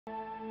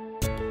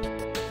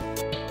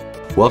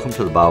Welcome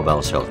to the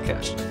BioBalance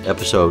Healthcast,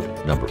 episode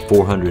number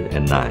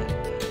 409,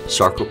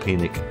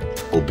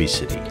 Sarcopenic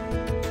Obesity.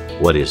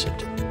 What is it?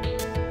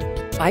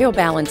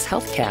 BioBalance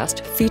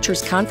Healthcast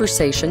features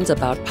conversations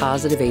about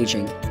positive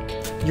aging.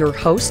 Your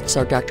hosts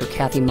are Dr.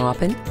 Kathy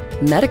Maupin,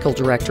 Medical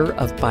Director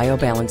of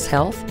BioBalance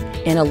Health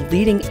and a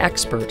leading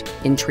expert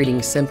in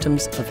treating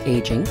symptoms of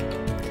aging,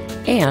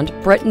 and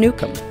Brett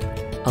Newcomb,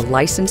 a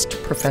licensed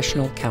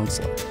professional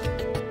counselor.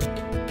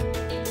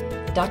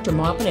 Dr.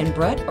 Maupin and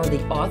Brett are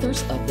the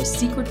authors of The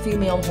Secret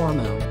Female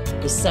Hormone,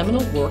 the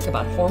seminal work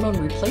about hormone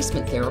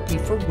replacement therapy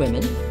for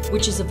women,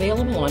 which is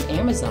available on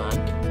Amazon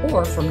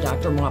or from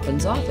Dr.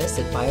 Maupin's office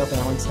at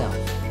BioBalance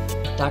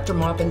Health. Dr.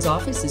 Maupin's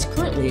office is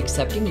currently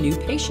accepting new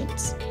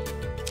patients.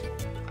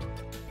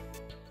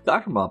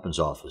 Dr. Maupin's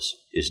office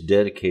is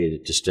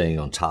dedicated to staying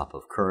on top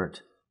of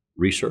current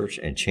research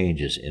and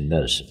changes in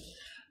medicine.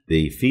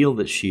 The field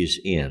that she's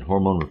in,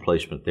 hormone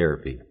replacement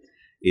therapy,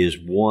 is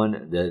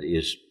one that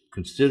is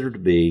considered to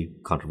be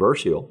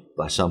controversial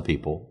by some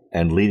people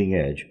and leading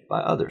edge by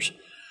others.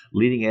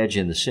 Leading edge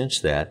in the sense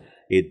that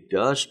it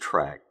does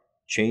track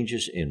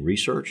changes in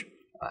research,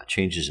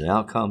 changes in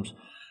outcomes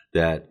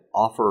that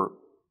offer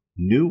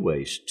new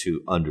ways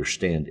to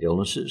understand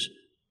illnesses,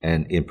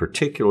 and in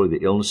particular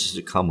the illnesses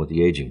that come with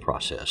the aging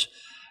process,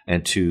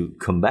 and to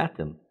combat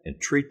them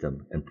and treat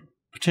them and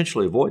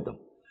potentially avoid them.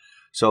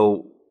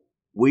 So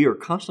we are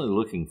constantly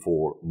looking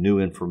for new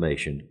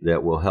information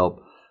that will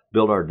help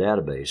build our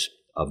database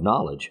of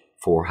knowledge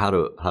for how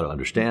to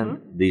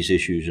understand these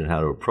issues and how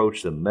to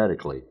approach them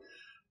medically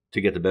to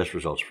get the best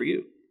results for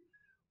you.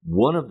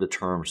 One of the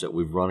terms that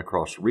we've run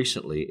across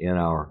recently in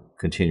our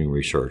continuing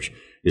research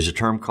is a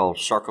term called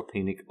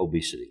sarcopenic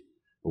obesity.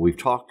 We've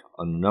talked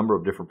on a number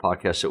of different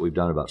podcasts that we've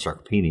done about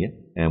sarcopenia,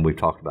 and we've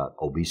talked about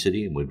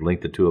obesity, and we've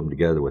linked the two of them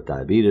together with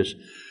diabetes.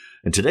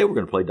 And today we're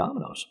going to play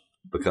dominoes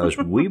because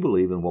we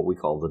believe in what we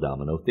call the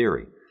domino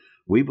theory.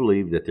 We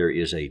believe that there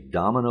is a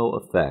domino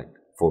effect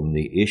from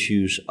the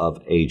issues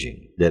of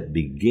aging that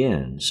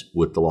begins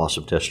with the loss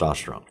of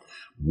testosterone.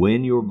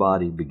 When your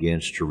body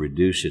begins to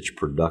reduce its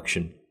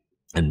production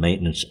and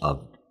maintenance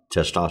of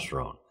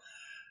testosterone,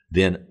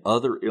 then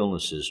other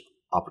illnesses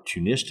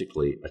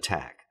opportunistically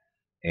attack,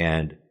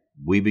 and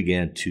we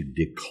begin to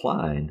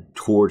decline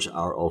towards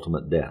our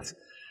ultimate death.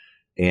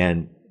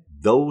 And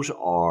those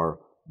are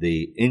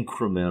the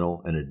incremental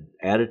and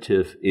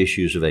additive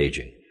issues of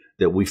aging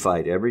that we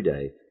fight every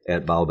day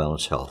at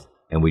BioBalance Health.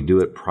 And we do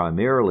it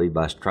primarily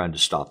by trying to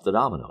stop the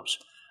dominoes.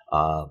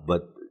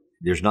 But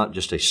there's not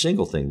just a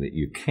single thing that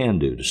you can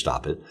do to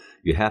stop it.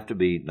 You have to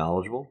be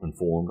knowledgeable,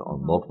 informed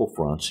on multiple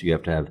fronts. You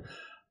have to have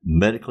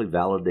medically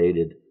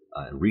validated,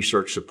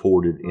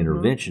 research-supported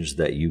interventions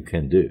that you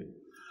can do.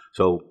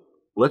 So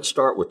let's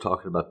start with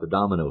talking about the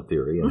domino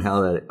theory and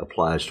how that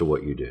applies to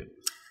what you do.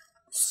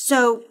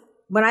 So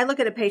when I look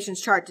at a patient's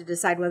chart to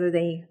decide whether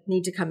they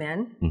need to come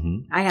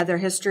in, I have their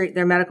history,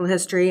 their medical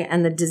history,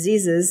 and the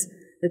diseases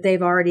that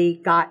they've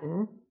already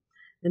gotten,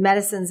 the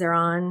medicines they're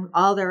on,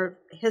 all their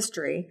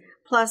history,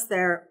 plus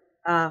their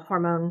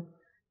hormone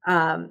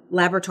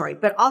laboratory,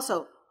 but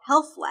also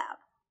health lab.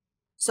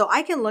 So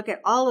I can look at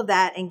all of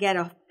that and get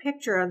a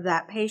picture of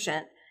that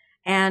patient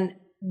and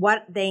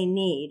what they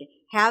need.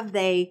 Have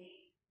they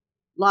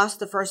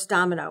lost the first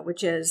domino,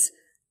 which is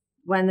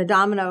when the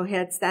domino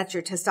hits, that's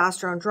your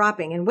testosterone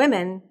dropping. In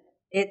women,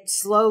 it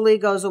slowly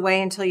goes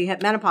away until you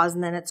hit menopause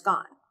and then it's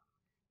gone.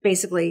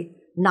 Basically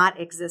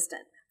not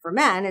existent. For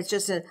men, it's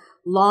just a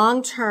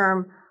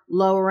long-term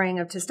lowering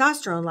of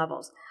testosterone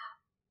levels.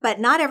 But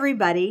not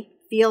everybody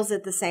feels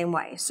it the same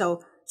way.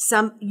 So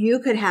you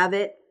could have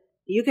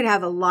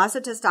a loss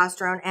of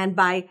testosterone, and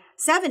by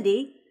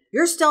 70,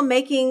 you're still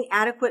making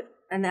adequate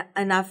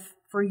enough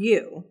for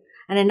you.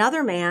 And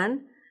another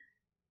man,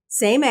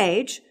 same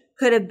age,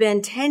 could have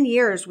been 10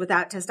 years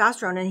without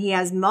testosterone, and he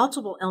has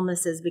multiple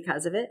illnesses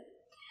because of it.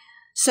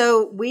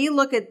 So we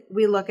look at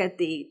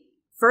the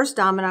first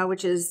domino,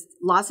 which is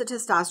loss of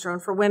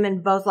testosterone for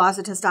women, both loss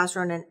of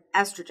testosterone and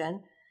estrogen.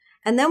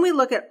 And then we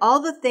look at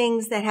all the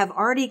things that have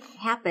already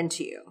happened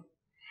to you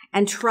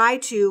and try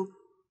to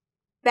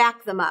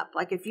back them up.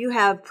 Like if you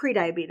have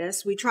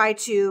prediabetes, we try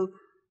to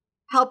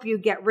help you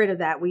get rid of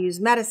that. We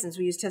use medicines,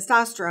 we use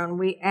testosterone,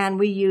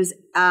 we use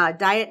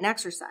diet and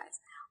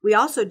exercise. We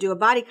also do a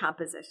body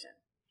composition.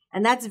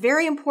 And that's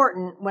very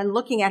important when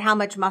looking at how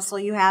much muscle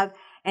you have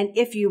and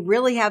if you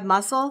really have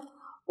muscle,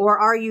 or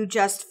are you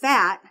just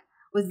fat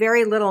with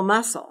very little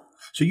muscle.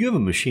 So you have a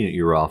machine at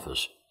your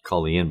office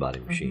called the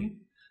InBody machine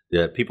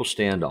that people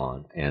stand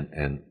on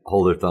and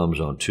hold their thumbs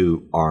on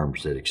two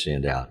arms that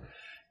extend out.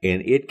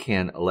 And it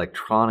can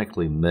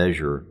electronically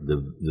measure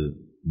the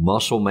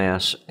muscle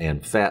mass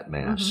and fat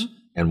mass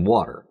and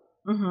water,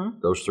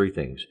 those three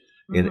things,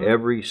 in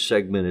every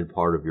segmented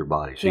part of your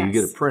body. So you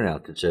get a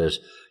printout that says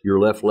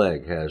your left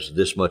leg has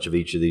this much of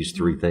each of these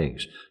three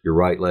things. Your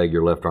right leg,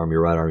 your left arm,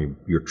 your right arm,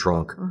 your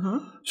trunk.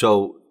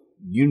 So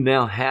you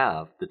now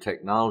have the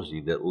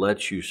technology that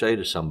lets you say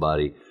to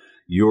somebody,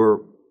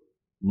 your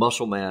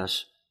muscle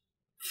mass,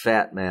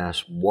 fat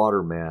mass,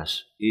 water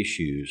mass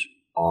issues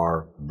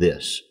are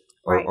this.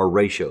 or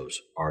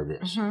ratios are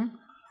this,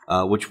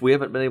 which we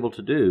haven't been able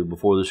to do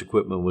before this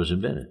equipment was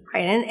invented.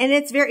 Right, and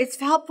it's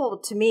helpful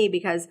to me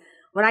because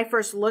when I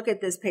first look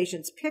at this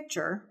patient's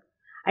picture,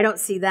 I don't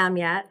see them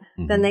yet.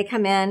 Then they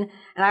come in,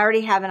 and I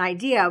already have an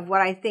idea of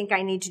what I think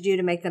I need to do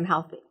to make them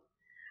healthy.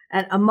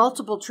 And a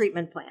multiple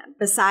treatment plan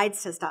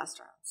besides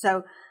testosterone.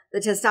 So the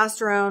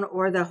testosterone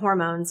or the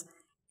hormones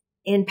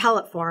in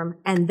pellet form,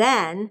 and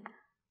then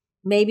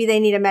maybe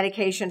they need a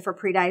medication for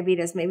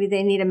prediabetes. Maybe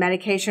they need a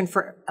medication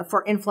for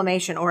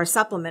inflammation or a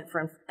supplement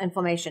for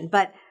inflammation.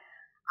 But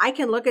I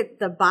can look at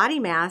the body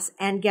mass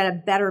and get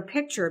a better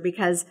picture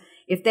because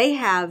if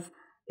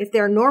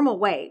they're normal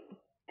weight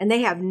and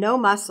they have no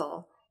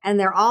muscle and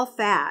they're all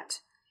fat,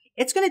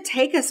 it's going to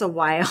take us a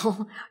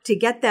while to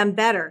get them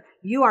better.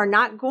 You are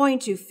not going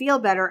to feel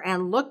better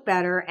and look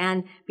better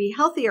and be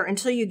healthier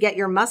until you get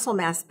your muscle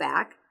mass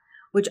back,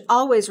 which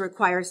always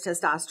requires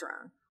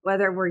testosterone.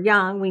 Whether we're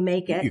young, we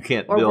make it. You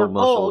can't or build we're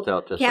muscle old,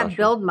 without testosterone. Can't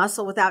build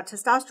muscle without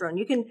testosterone.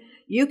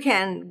 You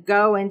can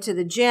go into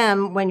the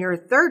gym when you're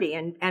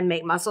 30 and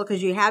make muscle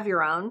because you have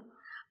your own.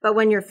 But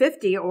when you're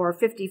 50 or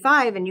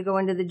 55 and you go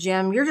into the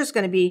gym, you're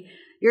going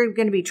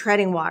to be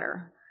treading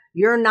water.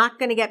 You're not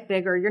going to get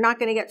bigger. You're not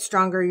going to get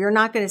stronger. You're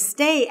not going to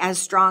stay as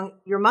strong.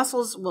 Your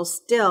muscles will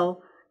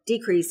still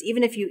decrease,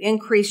 even if you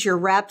increase your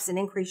reps and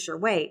increase your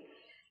weight.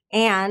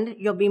 And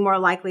you'll be more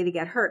likely to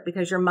get hurt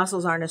because your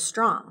muscles aren't as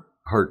strong.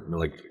 Hurt,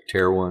 like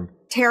tear one?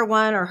 Tear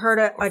one or hurt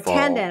a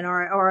tendon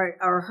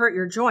or hurt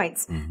your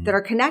joints that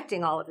are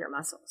connecting all of your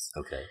muscles.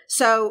 Okay.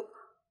 So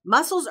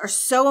muscles are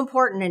so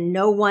important and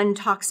no one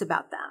talks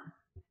about them.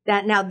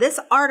 Now this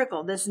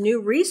article, this new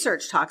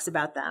research talks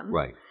about them.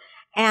 Right.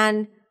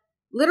 And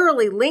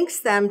literally links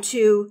them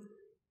to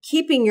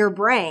keeping your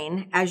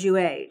brain as you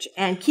age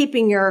and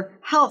keeping your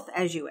health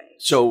as you age.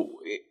 So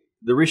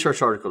the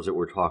research articles that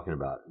we're talking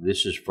about,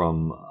 this is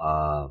from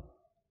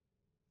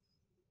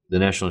the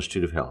National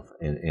Institute of Health,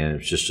 and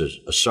it's just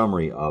a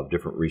summary of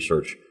different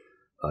research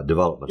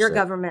developments. Your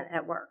government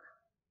at work,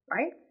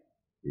 right?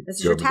 This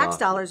is your tax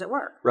dollars at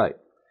work. Right.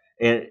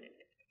 And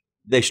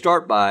they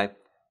start by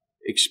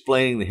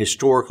explaining the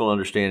historical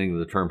understanding of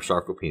the term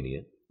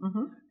sarcopenia,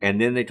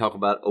 and then they talk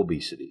about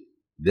obesity.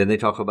 Then they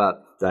talk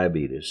about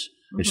diabetes,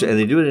 and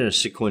they do it in a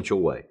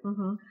sequential way.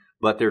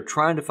 But they're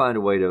trying to find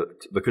a way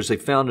because they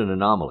found an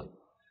anomaly.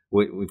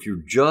 If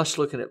you're just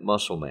looking at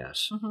muscle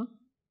mass,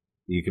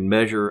 you can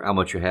measure how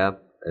much you have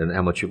and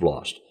how much you've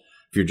lost.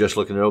 If you're just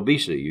looking at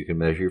obesity, you can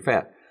measure your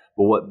fat.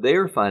 But what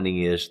they're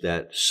finding is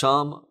that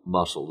some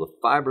muscle, the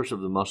fibers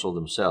of the muscle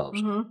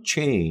themselves,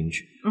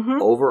 change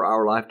over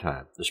our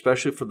lifetime,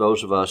 especially for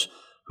those of us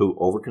who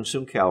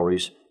overconsume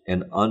calories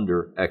and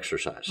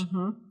under-exercise.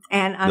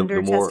 And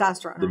under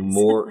testosterone. The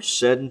more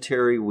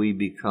sedentary we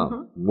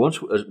become.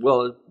 Once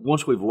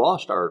we've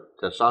lost our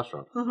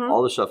testosterone,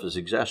 all this stuff is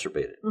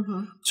exacerbated.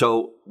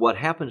 So what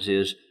happens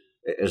is,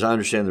 as I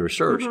understand the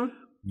research,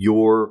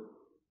 your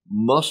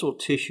muscle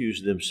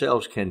tissues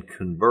themselves can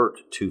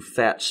convert to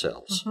fat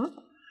cells.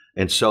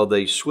 And so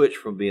they switch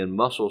from being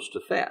muscles to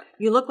fat.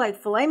 You look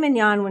like filet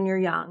mignon when you're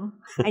young,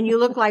 and you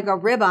look like a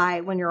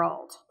ribeye when you're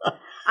old.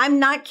 I'm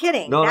not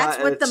kidding. No,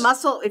 that's what the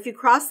muscle, if you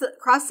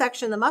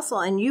cross-section the muscle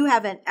and you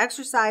haven't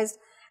exercised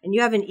and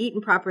you haven't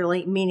eaten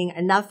properly, meaning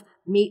enough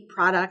meat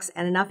products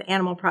and enough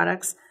animal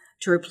products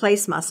to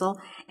replace muscle,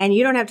 and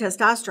you don't have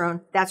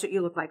testosterone, that's what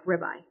you look like,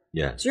 ribeye.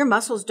 Yeah. So your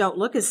muscles don't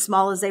look as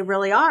small as they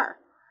really are.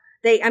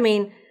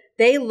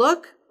 They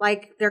look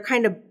like they're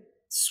kind of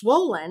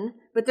swollen,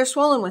 but they're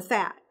swollen with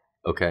fat.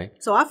 Okay.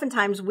 So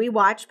oftentimes we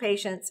watch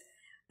patients,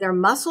 their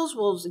muscles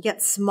will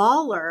get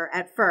smaller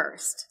at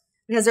first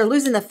because they're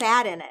losing the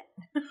fat in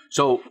it.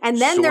 So and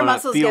then their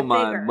muscles get bigger.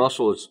 My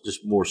muscle is just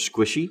more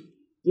squishy?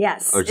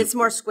 Yes, it's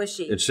more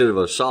squishy. Instead of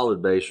a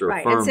solid base or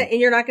a firm. And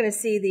you're not going to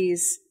see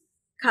these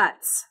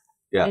cuts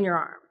in your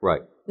arm.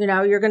 Right.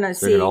 You're going to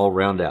see. They're going to all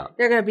round out.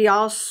 They're going to be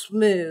all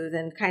smooth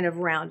and kind of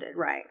rounded,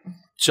 right.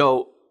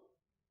 So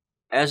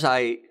as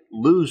I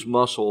lose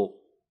muscle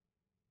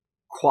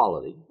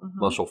quality,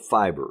 muscle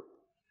fiber,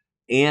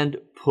 and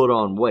put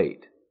on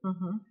weight,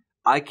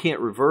 I can't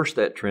reverse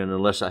that trend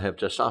unless I have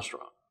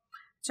testosterone.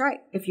 That's right.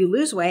 If you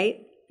lose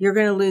weight, you're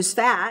going to lose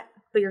fat,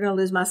 but you're going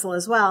to lose muscle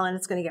as well, and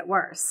it's going to get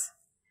worse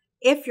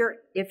if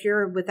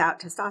you're without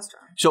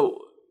testosterone. So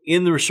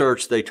in the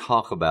research, they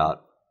talk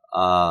about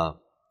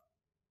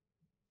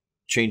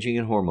changing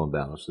in hormone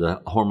balance.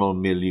 The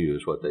hormone milieu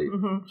is what they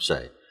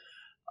say,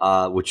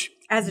 which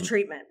as a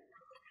treatment.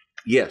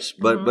 Yes,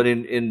 but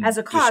in as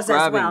a cause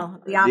as well,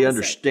 the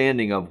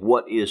understanding of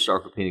what is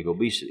sarcopenic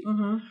obesity.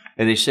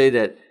 And they say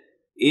that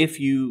if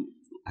you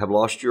have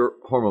lost your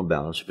hormone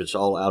balance, if it's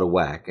all out of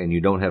whack and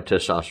you don't have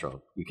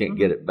testosterone, you can't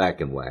get it back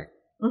in whack,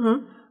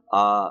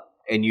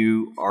 and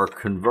you are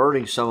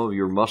converting some of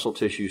your muscle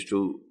tissues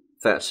to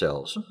fat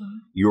cells,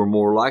 you're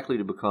more likely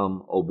to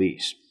become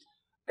obese.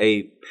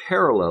 A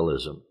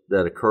parallelism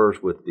that occurs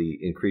with the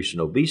increase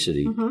in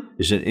obesity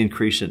is an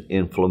increase in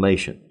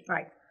inflammation.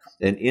 Right.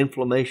 And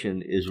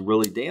inflammation is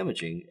really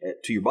damaging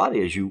to your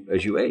body as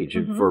you age,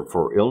 and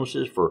for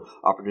illnesses, for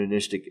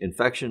opportunistic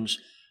infections.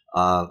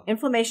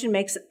 Inflammation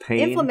makes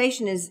pain.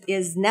 Inflammation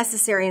is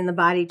necessary in the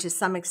body to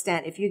some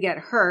extent. If you get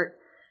hurt,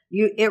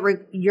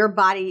 your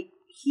body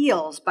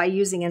heals by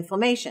using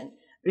inflammation.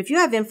 But if you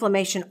have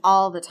inflammation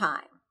all the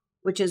time,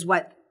 which is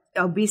what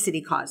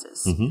obesity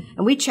causes,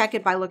 and we check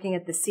it by looking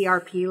at the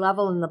CRP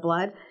level in the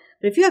blood.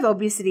 But if you have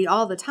obesity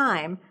all the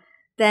time,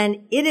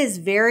 then it is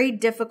very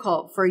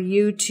difficult for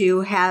you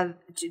to have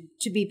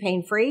to be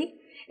pain-free.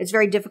 It's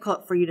very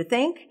difficult for you to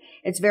think.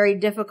 It's very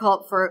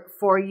difficult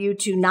for you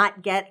to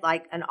not get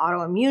like an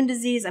autoimmune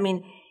disease. I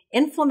mean,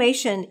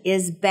 inflammation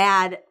is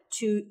bad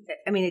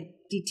it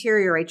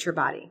deteriorates your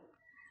body.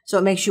 So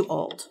it makes you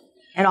old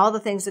and all the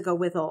things that go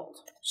with old.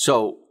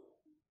 So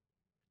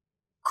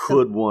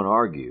could one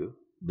argue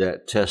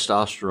that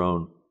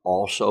testosterone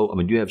also, I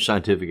mean, do you have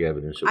scientific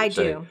evidence that would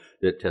say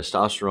that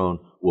testosterone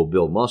will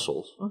build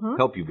muscles,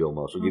 help you build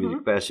muscle, give you the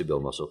capacity to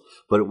build muscle,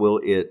 but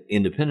it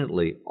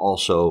independently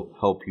also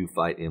help you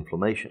fight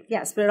inflammation?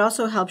 Yes, but it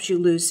also helps you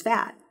lose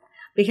fat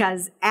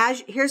because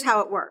here's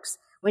how it works.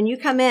 When you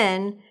come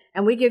in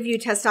and we give you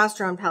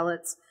testosterone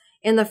pellets,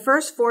 in the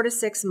first 4 to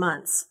 6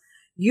 months,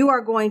 you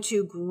are going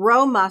to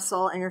grow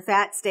muscle and your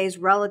fat stays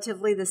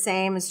relatively the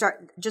same and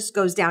just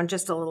goes down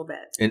just a little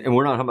bit. And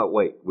we're not talking about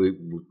weight. We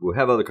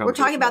have other conversations. We're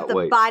talking about the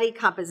weight. body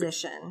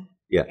composition.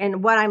 Yeah.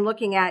 And what I'm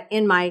looking at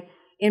in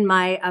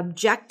my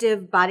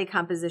objective body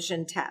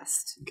composition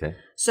test. Okay.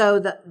 So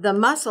the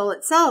muscle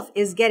itself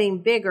is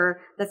getting bigger.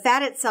 The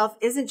fat itself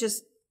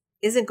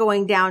isn't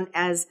going down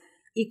as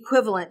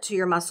equivalent to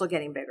your muscle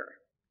getting bigger.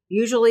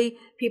 Usually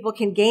people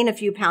can gain a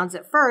few pounds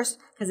at first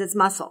because it's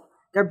muscle.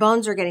 Their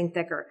bones are getting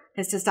thicker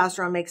because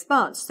testosterone makes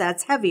bones. So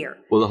that's heavier.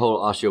 Well, the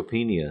whole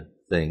osteopenia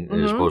thing,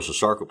 as opposed to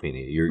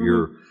sarcopenia,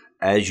 you're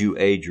as you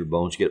age, your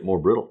bones get more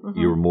brittle.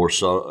 You're more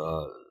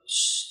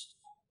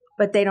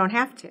but they don't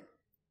have to.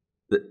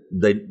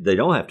 They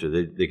don't have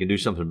to. They can do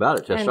something about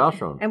it.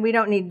 Testosterone, and we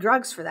don't need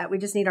drugs for that. We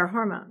just need our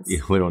hormones.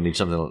 Yeah, we don't need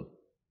something.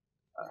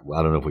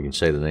 I don't know if we can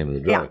say the name of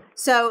the drug.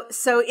 Yeah.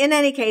 So in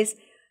any case,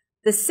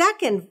 the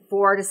second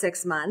 4 to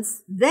 6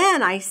 months,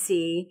 then I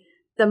see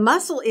the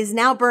muscle is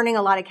now burning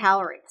a lot of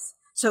calories.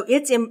 So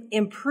it's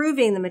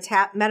improving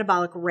the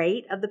metabolic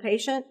rate of the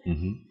patient.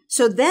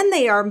 So then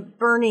they are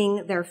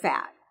burning their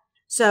fat.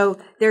 So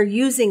they're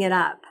using it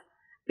up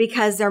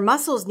because their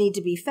muscles need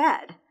to be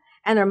fed.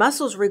 And their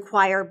muscles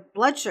require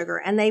blood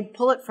sugar, and they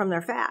pull it from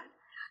their fat.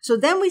 So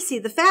then we see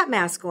the fat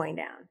mass going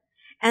down.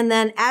 And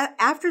then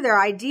after they're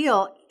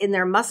ideal in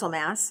their muscle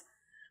mass,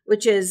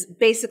 which is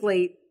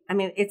basically, I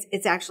mean,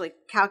 it's actually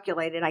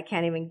calculated. I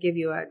can't even give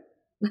you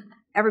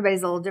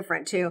everybody's a little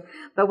different too.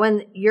 But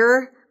when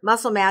your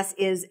muscle mass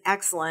is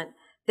excellent,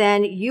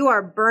 then you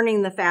are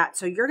burning the fat.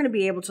 So you're going to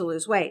be able to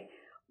lose weight.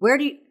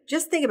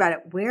 Just think about it.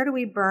 Where do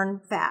we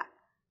burn fat?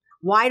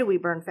 Why do we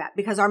burn fat?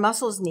 Because our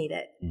muscles need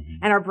it.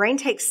 And our brain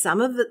takes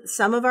some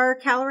of our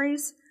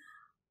calories,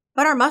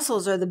 but our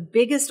muscles are the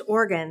biggest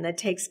organ that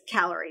takes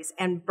calories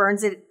and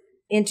burns it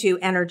into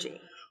energy.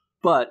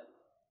 But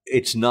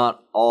it's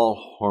not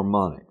all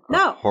hormonic.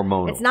 No,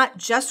 hormonal. It's not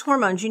just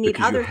hormones. You need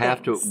because other you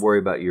have things. to worry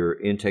about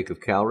your intake of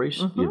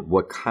calories,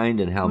 what kind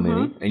and how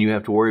many, and you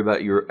have to worry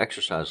about your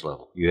exercise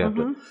level. You have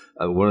to.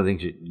 One of the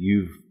things that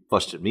you've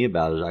fussed at me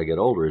about as I get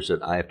older is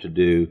that I have to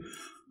do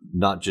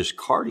not just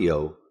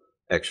cardio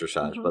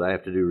exercise, but I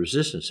have to do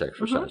resistance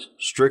exercise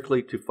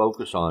strictly to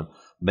focus on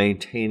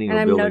maintaining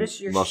or building muscle mass. And I've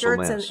noticed your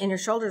shirts and your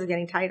shoulders are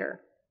getting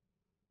tighter.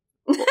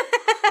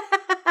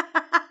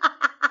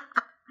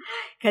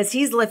 Because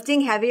he's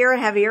lifting heavier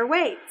and heavier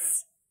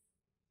weights.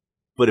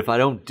 But if I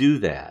don't do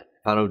that,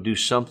 if I don't do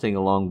something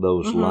along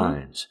those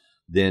lines,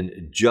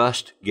 then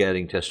just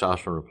getting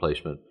testosterone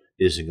replacement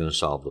isn't going to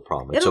solve the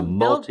problem. It's a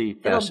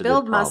multifaceted problem. It'll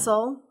build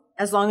muscle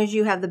as long as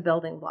you have the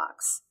building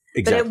blocks.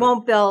 Exactly. But it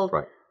won't build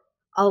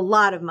a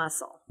lot of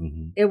muscle.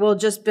 It will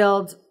just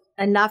build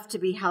enough to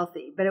be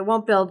healthy. But it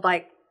won't build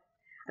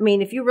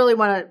if you really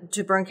want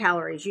to burn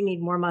calories, you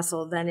need more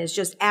muscle than is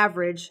just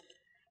average.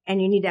 And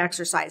you need to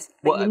exercise.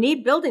 But you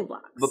need building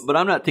blocks. But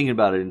I'm not thinking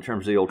about it in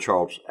terms of the old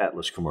Charles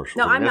Atlas commercials.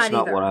 No, I'm that's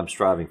not either. What I'm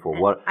striving for.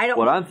 What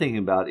I'm thinking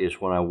about is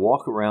when I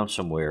walk around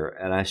somewhere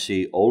and I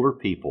see older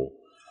people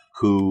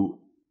who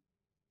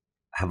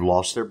have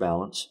lost their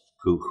balance,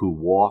 who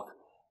walk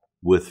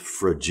with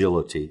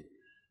fragility.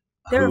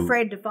 They're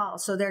afraid to fall,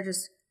 so they're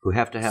just who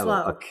have to have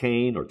a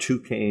cane or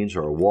 2 canes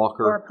or a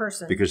walker. Or a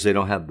person. Because they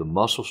don't have the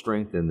muscle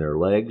strength in their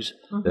legs.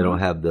 They don't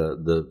have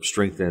the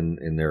strength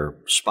in their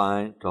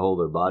spine to hold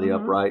their body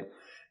upright.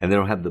 And they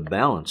don't have the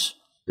balance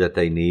that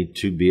they need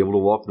to be able to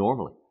walk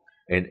normally.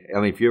 And,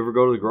 if you ever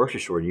go to the grocery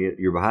store and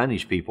you're behind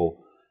these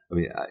people,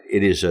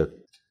 it is a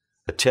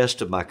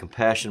test of my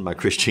compassion, my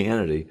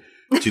Christianity,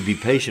 to be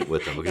patient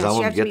with them. Because I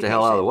want to get the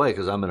hell out of the way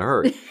because I'm in a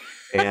hurry.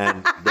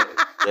 And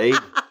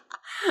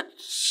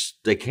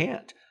they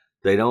can't.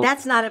 They don't.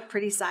 That's not a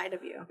pretty side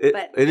of you.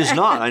 It is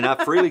not, and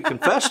I freely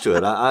confess to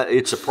it.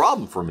 It's a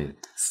problem for me.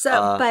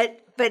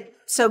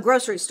 So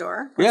grocery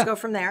store. Let's go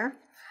from there.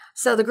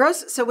 So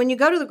when you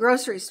go to the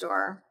grocery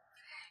store,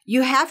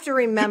 you have to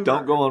remember.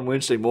 Don't go on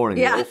Wednesday morning.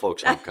 The old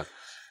folks don't come.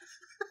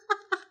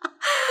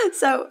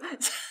 So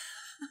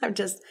I'm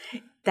just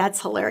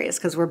That's hilarious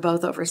because we're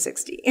both over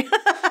 60.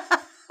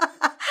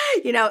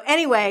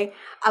 Anyway,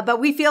 but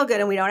we feel good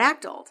and we don't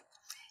act old.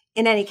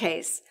 In any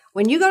case,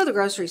 when you go to the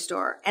grocery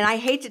store, and I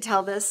hate to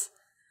tell this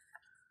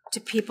to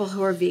people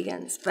who are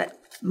vegans, but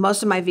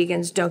most of my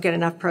vegans don't get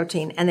enough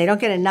protein, and they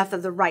don't get enough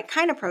of the right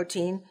kind of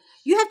protein.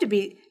 You have to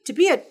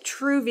be a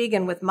true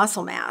vegan with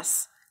muscle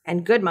mass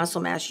and good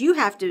muscle mass. You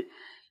have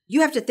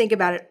to think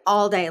about it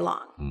all day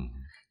long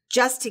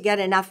just to get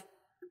enough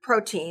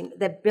protein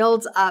that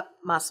builds up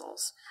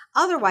muscles.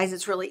 Otherwise,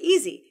 it's really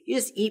easy. You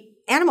just eat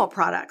animal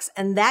products,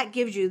 and that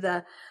gives you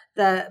the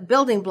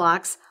building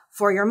blocks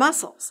for your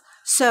muscles.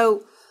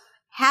 So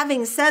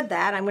having said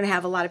that, I'm going to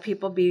have a lot of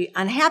people be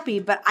unhappy,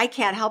 but I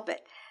can't help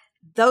it.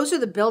 Those are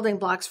the building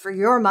blocks for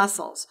your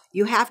muscles.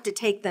 You have to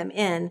take them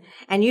in,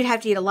 and you'd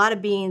have to eat a lot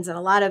of beans and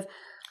a lot of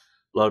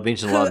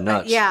beans and a lot of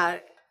nuts. Yeah,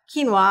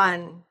 quinoa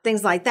and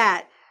things like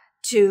that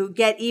to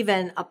get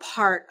even a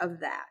part of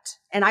that.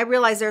 And I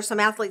realize there are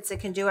some athletes that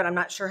can do it. I'm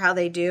not sure how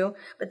they do,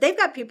 but they've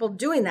got people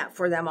doing that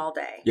for them all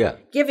day. Yeah.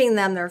 Giving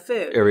them their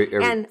food. Every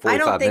and I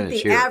don't think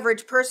the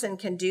average person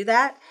can do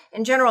that.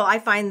 In general, I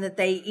find that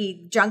they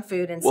eat junk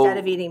food instead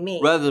of eating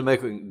meat. Rather than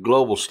making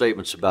global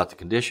statements about the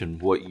condition,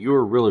 what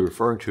you're really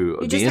referring to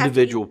are the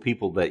individual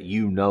people that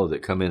that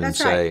come in and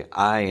say,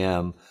 I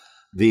am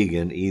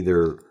vegan,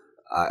 either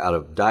out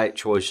of diet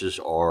choices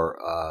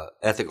or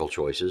ethical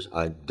choices.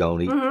 I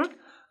don't eat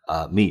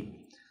meat.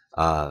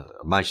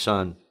 My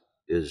son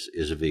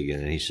is a vegan,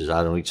 and he says,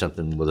 I don't eat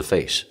something with a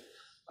face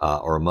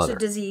or a mother. So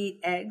does he eat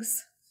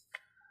eggs?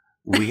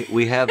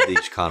 We have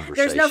these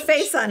conversations. There's no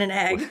face on an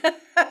egg,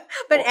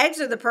 but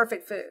eggs are the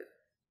perfect food.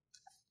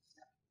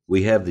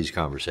 We have these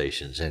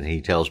conversations, and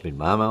he tells me to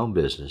mind my own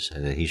business,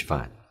 and then he's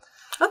fine.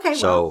 Okay.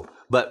 So,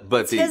 but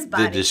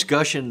the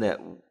discussion that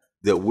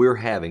we're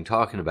having,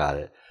 talking about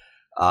it,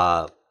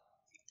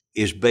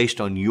 is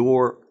based on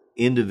your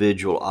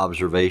individual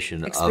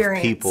observation of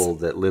people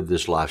that live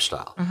this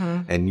lifestyle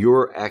and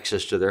your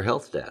access to their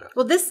health data.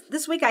 Well,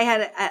 this week I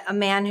had a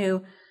man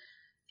who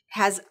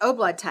has O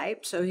blood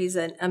type, so he's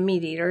a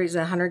meat eater. He's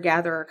a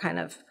hunter-gatherer kind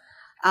of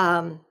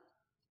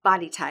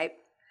body type,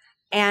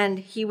 and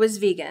he was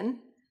vegan.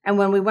 And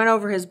when we went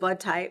over his blood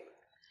type,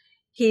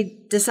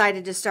 he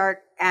decided to start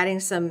adding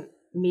some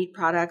meat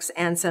products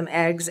and some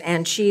eggs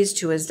and cheese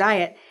to his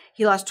diet.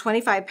 He lost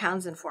 25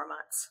 pounds in 4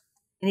 months,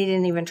 and he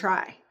didn't even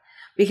try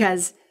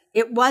because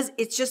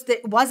it's just that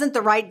it wasn't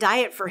the right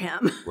diet for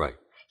him. Right.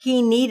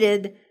 He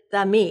needed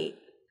the meat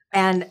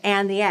and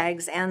the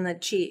eggs and the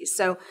cheese.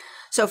 So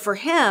for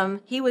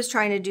him, he was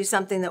trying to do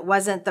something that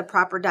wasn't the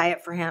proper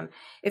diet for him.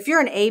 If you're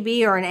an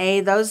AB or an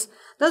A, those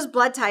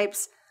blood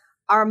types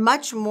are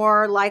much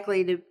more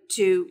likely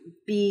to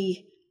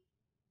be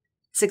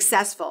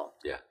successful.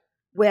 Yeah.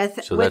 With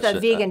a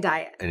vegan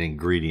diet. An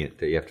ingredient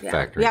that you have to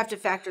factor in. You have to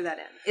factor that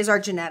in, is our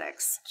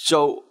genetics.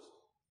 So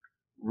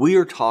we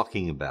are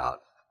talking about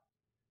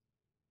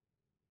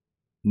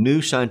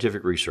new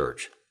scientific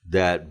research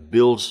that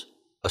builds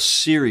a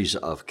series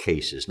of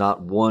cases,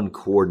 not one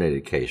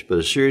coordinated case, but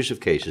a series of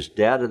cases,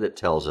 data that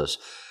tells us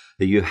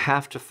that you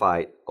have to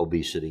fight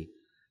obesity,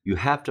 you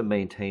have to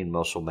maintain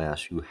muscle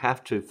mass, you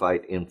have to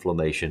fight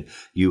inflammation,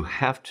 you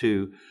have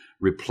to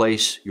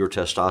replace your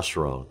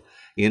testosterone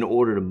in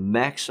order to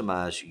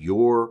maximize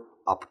your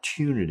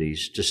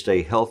opportunities to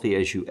stay healthy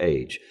as you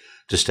age,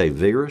 to stay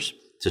vigorous,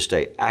 to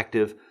stay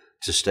active,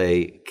 to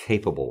stay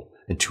capable,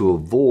 and to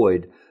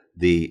avoid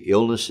the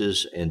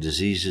illnesses and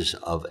diseases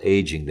of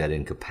aging that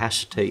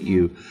incapacitate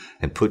you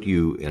and put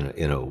you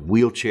in a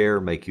wheelchair,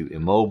 make you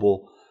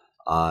immobile,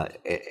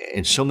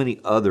 and so many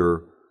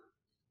other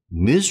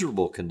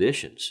miserable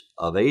conditions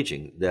of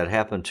aging that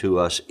happen to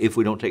us if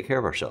we don't take care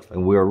of ourselves.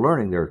 And we are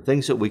learning there are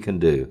things that we can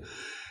do.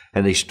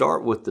 And they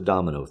start with the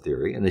domino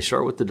theory, and they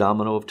start with the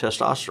domino of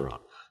testosterone.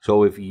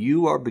 So if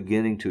you are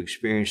beginning to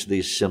experience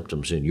these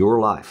symptoms in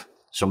your life,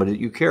 somebody that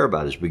you care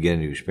about is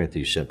beginning to experience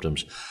these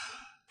symptoms,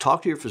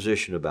 talk to your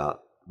physician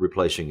about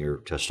replacing your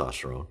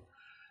testosterone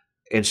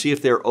and see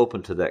if they're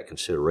open to that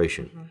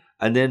consideration.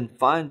 And then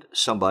find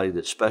somebody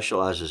that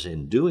specializes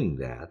in doing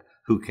that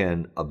who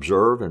can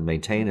observe and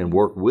maintain and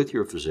work with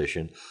your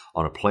physician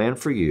on a plan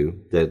for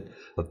you that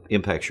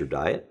impacts your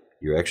diet,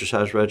 your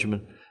exercise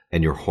regimen,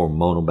 and your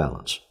hormonal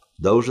balance.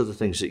 Those are the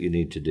things that you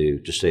need to do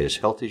to stay as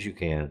healthy as you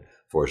can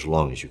for as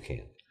long as you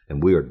can.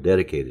 And we are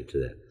dedicated to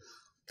that.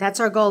 That's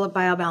our goal at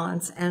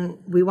BioBalance, and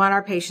we want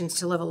our patients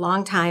to live a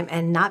long time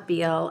and not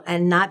be ill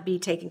and not be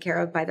taken care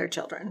of by their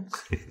children.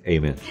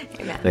 Amen.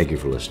 Amen. Thank you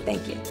for listening.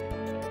 Thank you.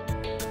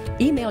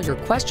 Email your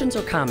questions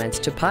or comments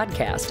to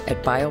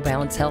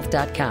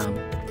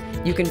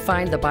podcast@biobalancehealth.com. You can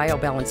find the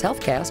BioBalance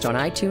Healthcast on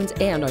iTunes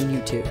and on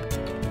YouTube.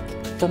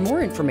 For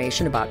more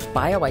information about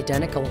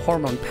bioidentical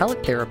hormone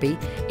pellet therapy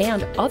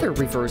and other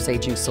reverse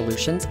aging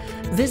solutions,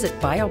 visit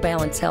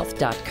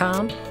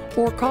biobalancehealth.com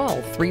or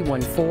call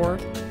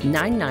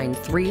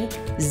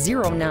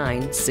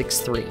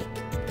 314-993-0963.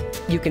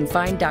 You can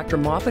find Dr.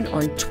 Maupin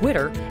on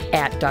Twitter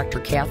at Dr.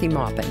 Kathy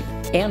Maupin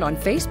and on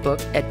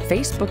Facebook at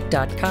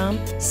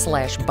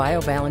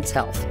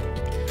facebook.com/biobalancehealth.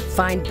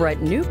 Find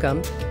Brett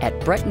Newcomb at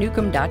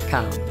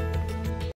brettnewcomb.com.